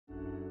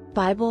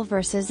Bible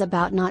verses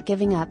about not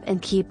giving up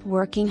and keep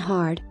working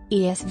hard,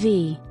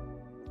 ESV.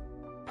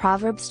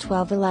 Proverbs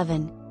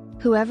 12:11.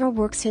 Whoever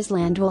works his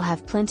land will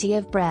have plenty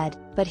of bread,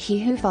 but he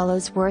who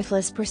follows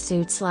worthless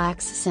pursuits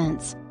lacks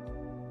sense.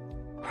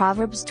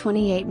 Proverbs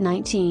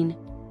 28:19.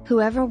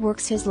 Whoever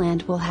works his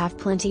land will have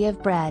plenty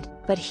of bread,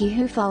 but he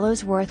who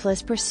follows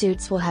worthless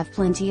pursuits will have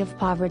plenty of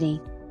poverty.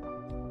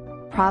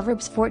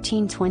 Proverbs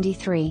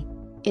 14:23.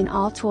 In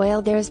all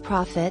toil there is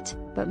profit,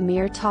 but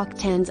mere talk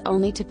tends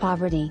only to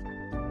poverty.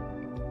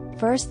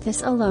 1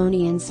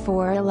 Thessalonians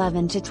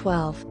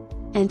 4:11-12.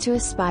 And to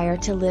aspire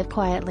to live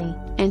quietly,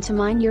 and to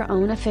mind your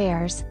own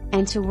affairs,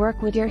 and to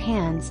work with your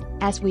hands,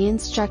 as we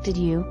instructed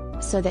you,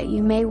 so that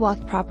you may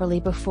walk properly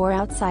before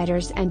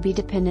outsiders and be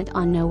dependent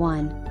on no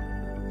one.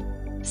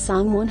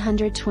 Psalm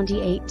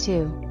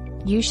 128:2.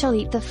 You shall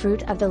eat the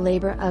fruit of the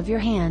labor of your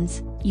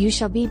hands, you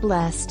shall be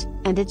blessed,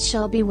 and it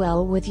shall be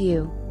well with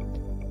you.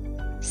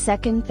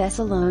 2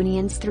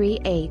 Thessalonians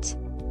 3:8.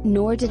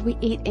 Nor did we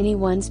eat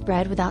anyone's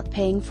bread without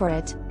paying for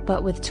it,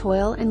 but with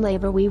toil and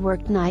labor we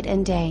worked night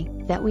and day,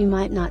 that we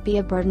might not be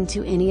a burden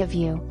to any of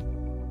you.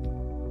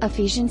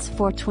 Ephesians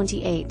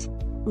 4:28.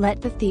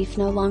 Let the thief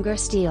no longer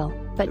steal,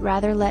 but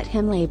rather let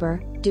him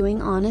labor,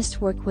 doing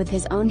honest work with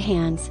his own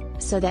hands,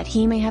 so that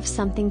he may have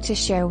something to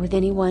share with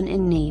anyone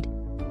in need.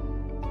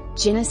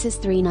 Genesis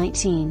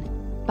 3:19.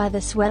 By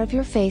the sweat of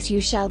your face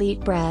you shall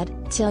eat bread,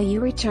 till you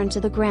return to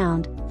the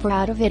ground, for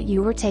out of it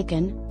you were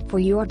taken, for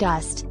you are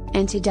dust,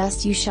 and to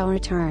dust you shall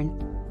return.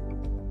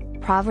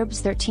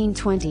 Proverbs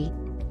 13:20.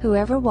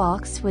 Whoever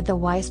walks with the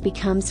wise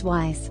becomes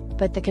wise,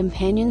 but the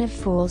companion of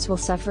fools will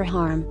suffer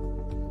harm.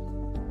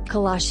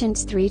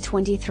 Colossians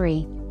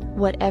 3:23.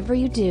 Whatever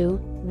you do,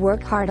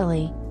 work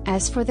heartily,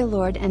 as for the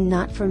Lord and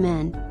not for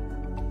men.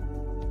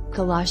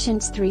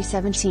 Colossians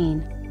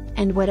 3:17.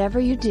 And whatever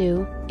you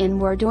do, in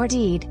word or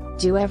deed,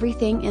 do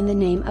everything in the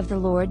name of the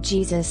Lord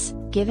Jesus,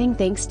 giving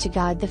thanks to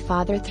God the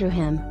Father through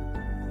him.